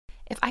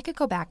If I could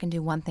go back and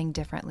do one thing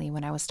differently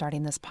when I was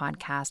starting this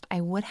podcast, I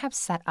would have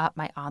set up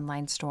my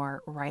online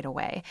store right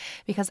away.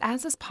 Because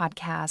as this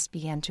podcast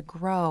began to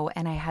grow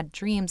and I had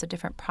dreams of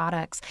different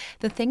products,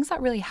 the things that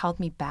really held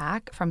me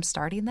back from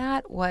starting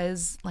that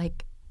was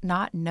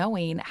not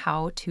knowing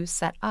how to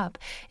set up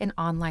an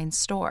online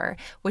store,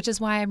 which is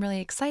why I'm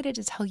really excited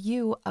to tell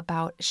you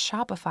about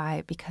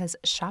Shopify, because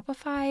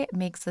Shopify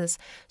makes this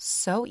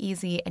so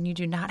easy and you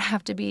do not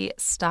have to be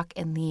stuck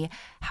in the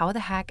how the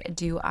heck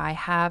do I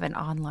have an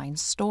online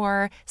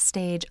store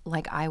stage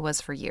like I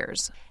was for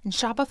years. And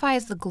Shopify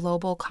is the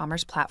global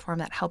commerce platform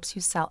that helps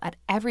you sell at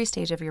every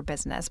stage of your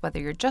business,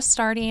 whether you're just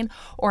starting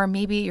or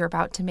maybe you're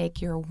about to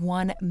make your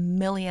 1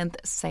 millionth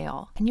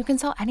sale. And you can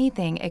sell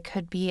anything. It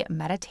could be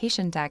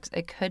meditation decks.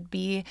 It could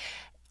be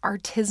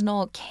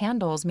artisanal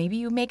candles. Maybe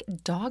you make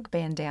dog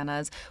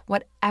bandanas.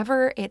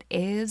 Whatever it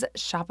is,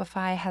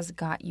 Shopify has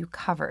got you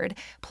covered.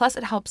 Plus,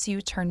 it helps you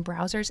turn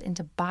browsers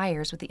into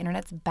buyers with the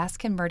internet's best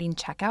converting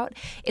checkout.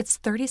 It's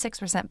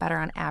 36% better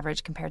on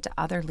average compared to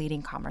other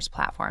leading commerce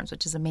platforms,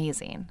 which is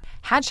amazing.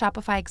 Had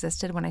Shopify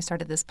existed when I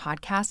started this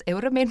podcast, it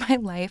would have made my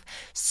life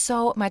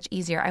so much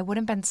easier. I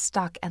wouldn't have been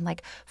stuck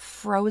and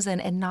frozen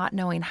and not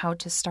knowing how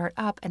to start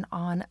up an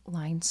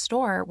online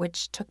store,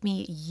 which took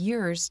me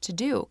years to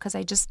do because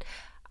I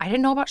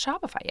didn't know about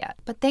Shopify yet.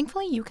 But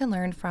thankfully, you can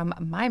learn from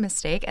my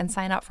mistake and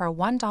sign up for a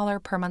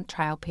 $1 per month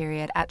trial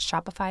period at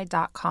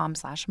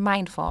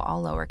shopify.com/mindful,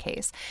 all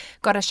lowercase.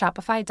 Go to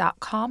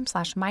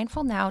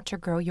shopify.com/mindful now to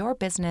grow your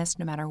business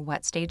no matter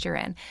what stage you're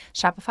in.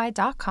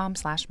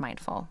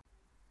 Shopify.com/mindful.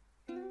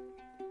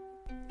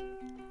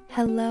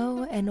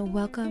 Hello and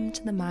welcome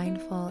to the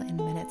Mindful in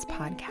Minutes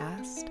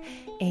podcast,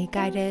 a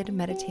guided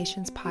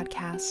meditations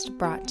podcast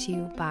brought to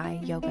you by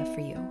Yoga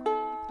For You.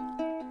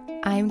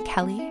 I'm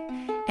Kelly,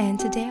 and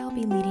today I'll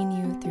be leading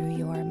you through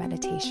your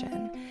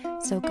meditation.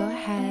 So go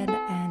ahead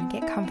and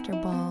get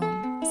comfortable,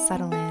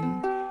 settle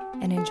in,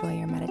 and enjoy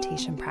your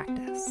meditation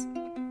practice.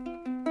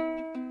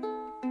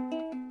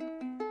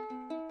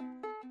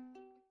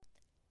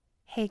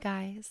 Hey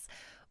guys,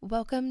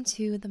 welcome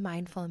to the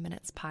Mindful in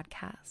Minutes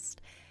podcast.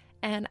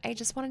 And I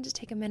just wanted to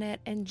take a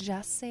minute and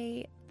just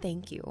say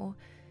thank you.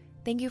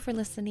 Thank you for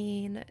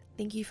listening.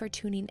 Thank you for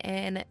tuning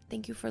in.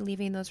 Thank you for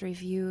leaving those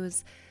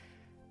reviews.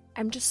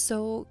 I'm just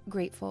so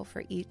grateful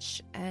for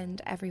each and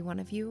every one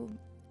of you,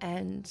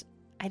 and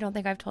I don't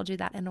think I've told you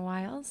that in a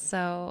while,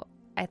 so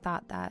I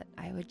thought that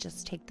I would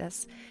just take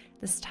this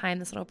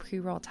little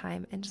pre-roll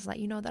time, and just let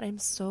you know that I'm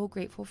so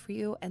grateful for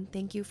you, and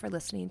thank you for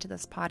listening to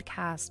this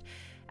podcast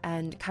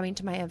and coming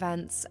to my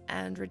events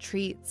and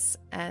retreats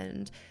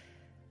and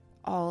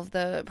all of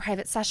the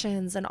private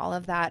sessions and all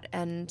of that,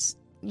 and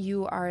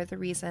you are the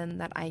reason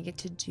that I get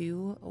to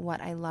do what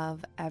I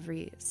love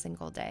every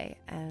single day,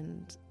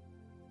 and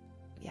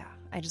yeah,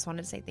 I just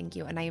wanted to say thank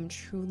you. And I am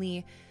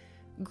truly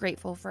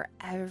grateful for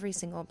every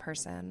single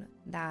person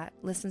that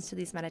listens to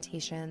these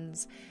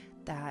meditations,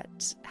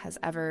 that has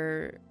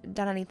ever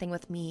done anything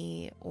with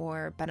me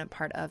or been a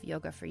part of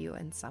Yoga For You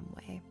in some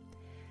way.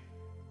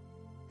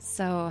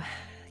 So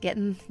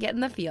getting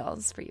the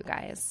feels for you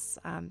guys,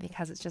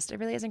 because it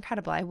really is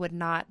incredible. I would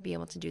not be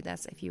able to do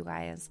this if you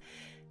guys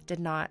did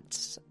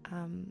not,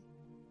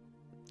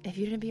 if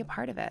you didn't be a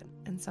part of it.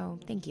 And so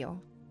thank you.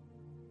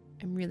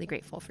 I'm really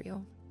grateful for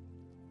you.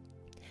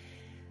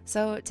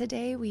 So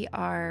today we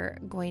are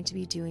going to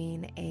be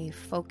doing a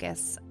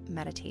focus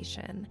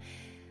meditation.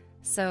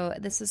 So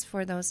this is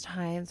for those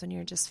times when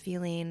you're just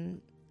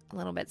feeling a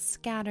little bit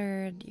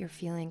scattered, you're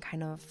feeling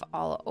kind of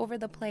all over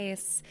the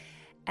place,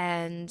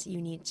 and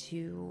you need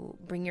to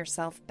bring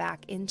yourself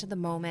back into the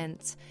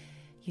moment.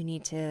 You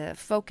need to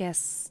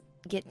focus,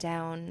 get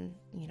down,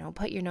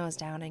 put your nose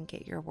down and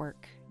get your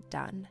work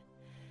done.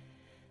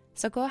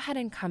 So go ahead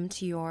and come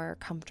to your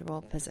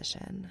comfortable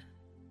position.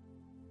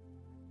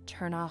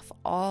 Turn off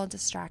all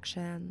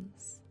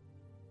distractions.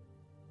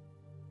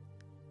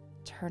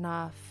 Turn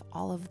off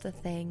all of the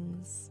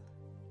things.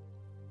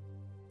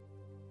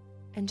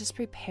 And just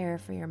prepare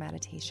for your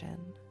meditation.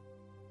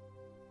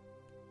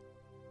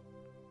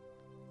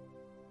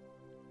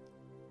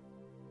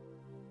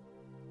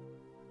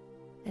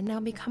 And now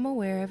become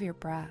aware of your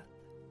breath.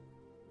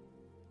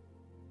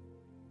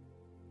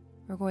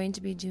 We're going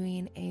to be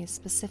doing a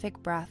specific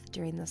breath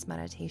during this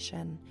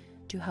meditation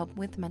to help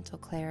with mental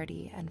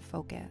clarity and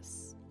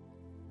focus.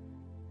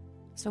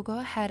 So go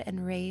ahead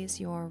and raise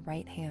your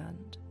right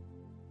hand.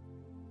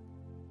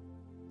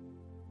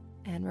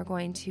 And we're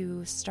going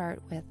to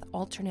start with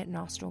alternate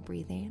nostril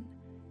breathing.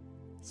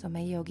 So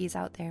my yogis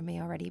out there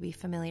may already be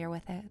familiar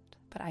with it,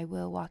 but I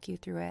will walk you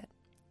through it.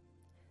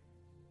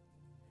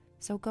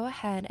 So go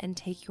ahead and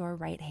take your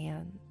right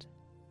hand,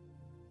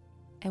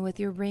 and with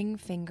your ring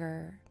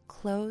finger,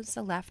 close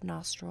the left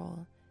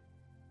nostril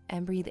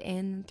and breathe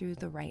in through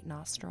the right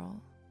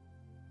nostril.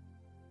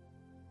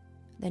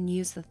 Then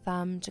use the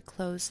thumb to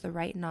close the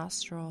right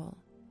nostril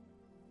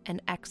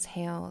and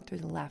exhale through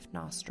the left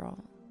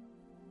nostril.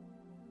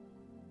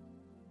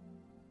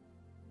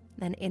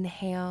 Then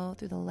inhale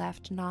through the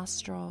left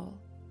nostril.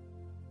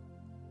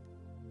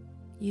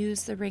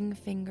 Use the ring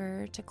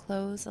finger to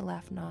close the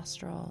left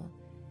nostril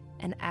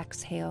and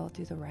exhale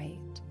through the right.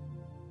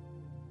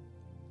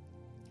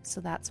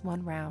 So that's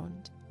one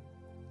round.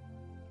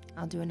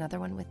 I'll do another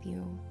one with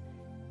you.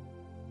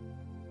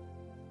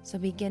 So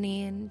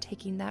beginning,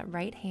 taking that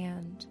right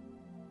hand,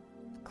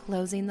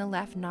 closing the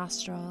left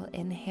nostril,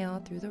 inhale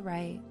through the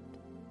right.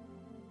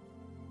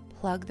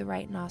 Plug the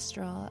right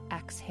nostril,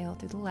 exhale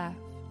through the left.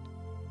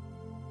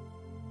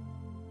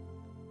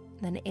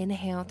 Then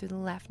inhale through the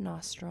left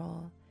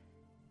nostril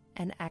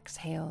and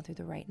exhale through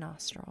the right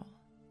nostril.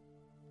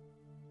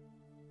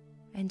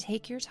 And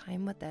take your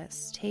time with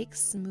this. Take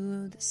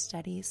smooth,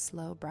 steady,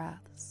 slow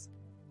breaths.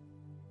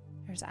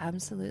 There's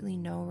absolutely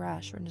no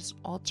rush. We're just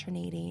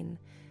alternating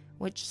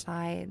which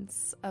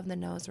sides of the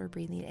nose we're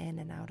breathing in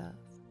and out of.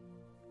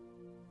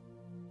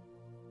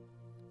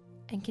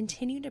 And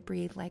continue to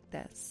breathe like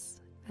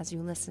this as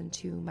you listen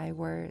to my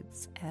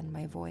words and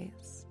my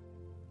voice.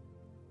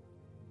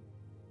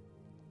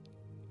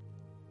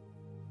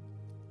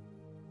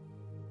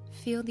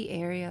 Feel the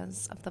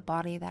areas of the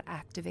body that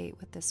activate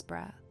with this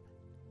breath.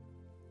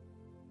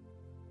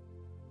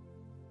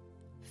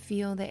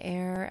 Feel the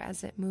air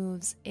as it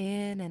moves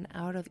in and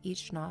out of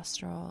each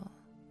nostril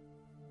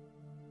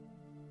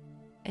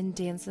and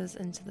dances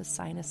into the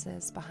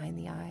sinuses behind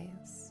the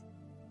eyes.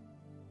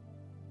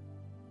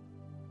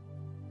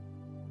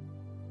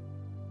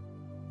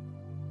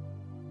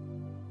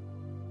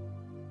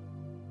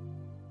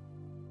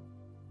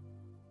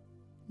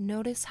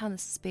 Notice how the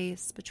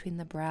space between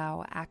the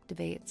brow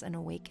activates and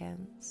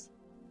awakens.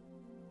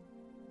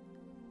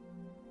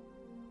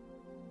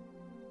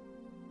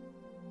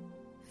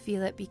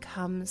 Feel it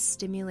become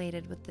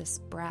stimulated with this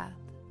breath.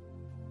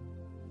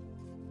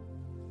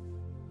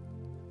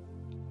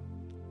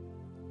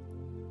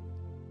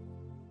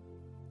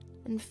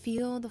 And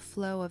feel the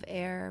flow of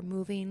air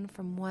moving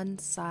from one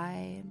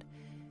side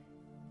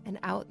and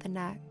out the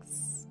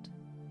next,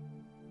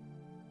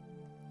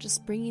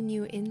 just bringing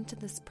you into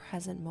this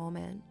present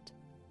moment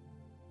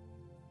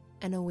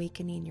and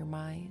awakening your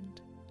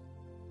mind.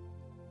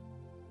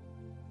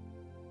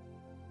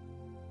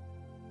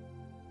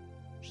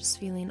 Just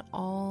feeling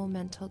all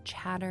mental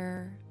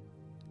chatter,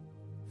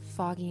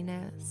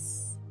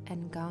 fogginess,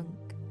 and gunk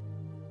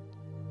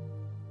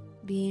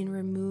being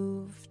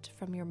removed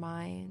from your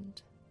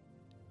mind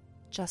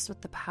just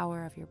with the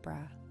power of your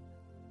breath.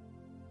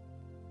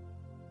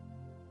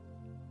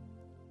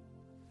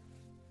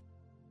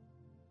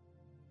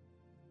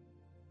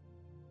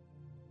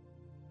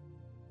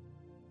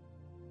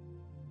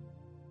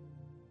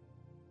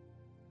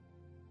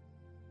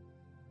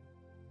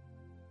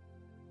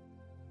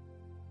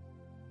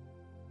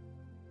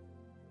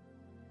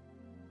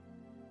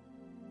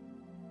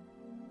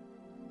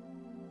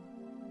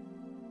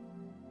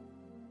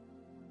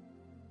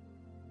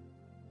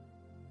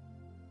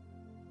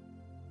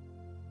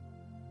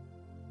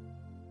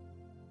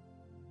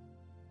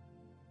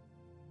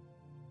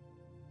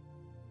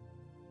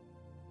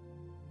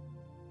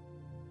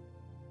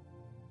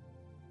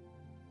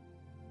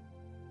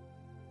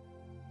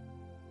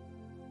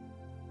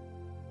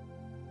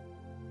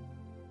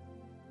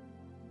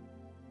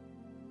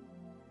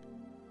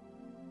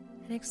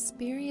 And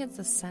experience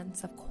a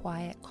sense of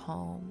quiet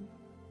calm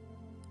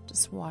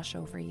just wash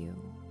over you.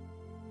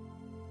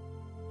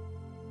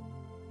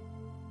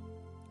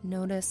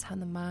 Notice how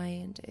the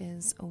mind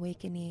is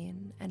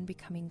awakening and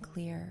becoming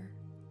clear.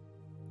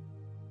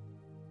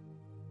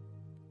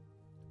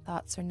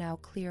 Thoughts are now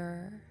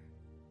clearer.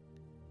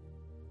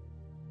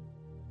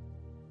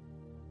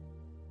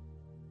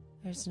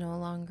 There's no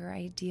longer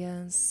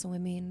ideas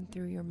swimming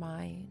through your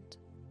mind.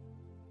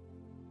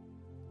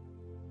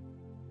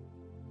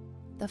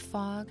 The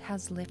fog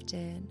has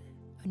lifted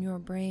and your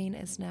brain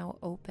is now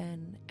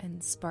open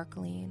and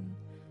sparkling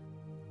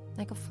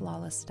like a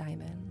flawless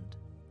diamond.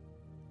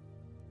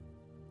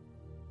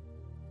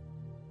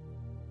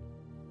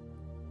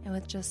 And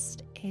with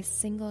just a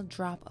single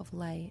drop of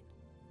light,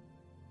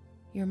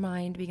 your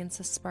mind begins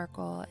to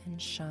sparkle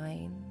and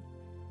shine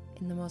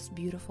in the most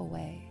beautiful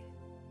way.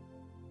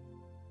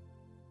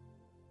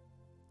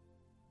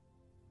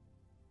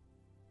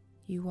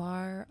 You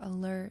are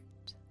alert.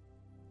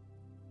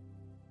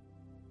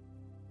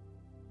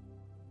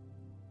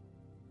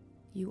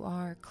 You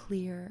are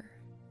clear.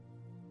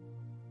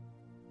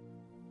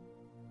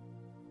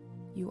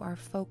 You are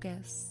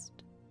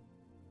focused.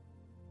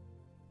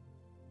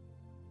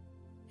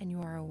 And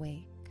you are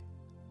awake.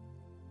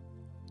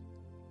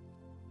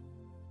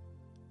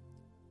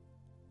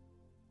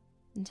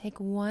 And take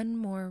one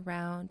more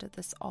round of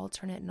this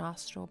alternate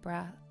nostril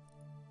breath.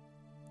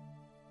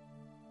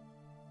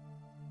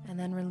 And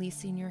then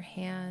releasing your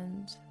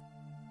hand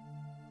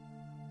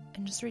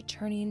and just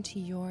returning to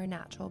your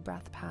natural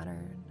breath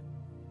pattern.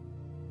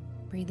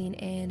 Breathing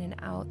in and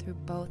out through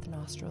both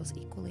nostrils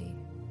equally.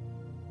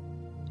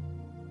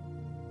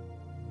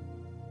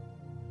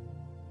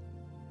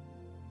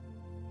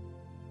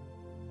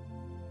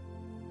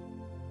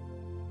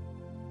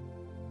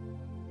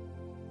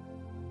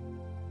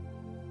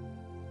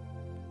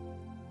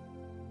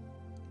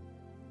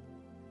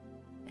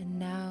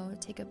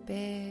 Take a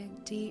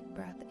big, deep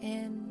breath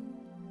in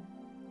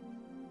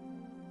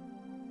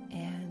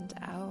and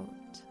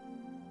out.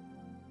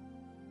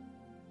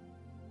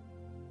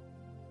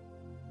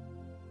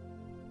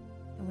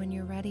 And when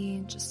you're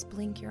ready, just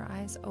blink your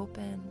eyes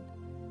open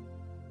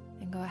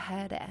and go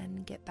ahead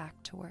and get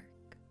back to work.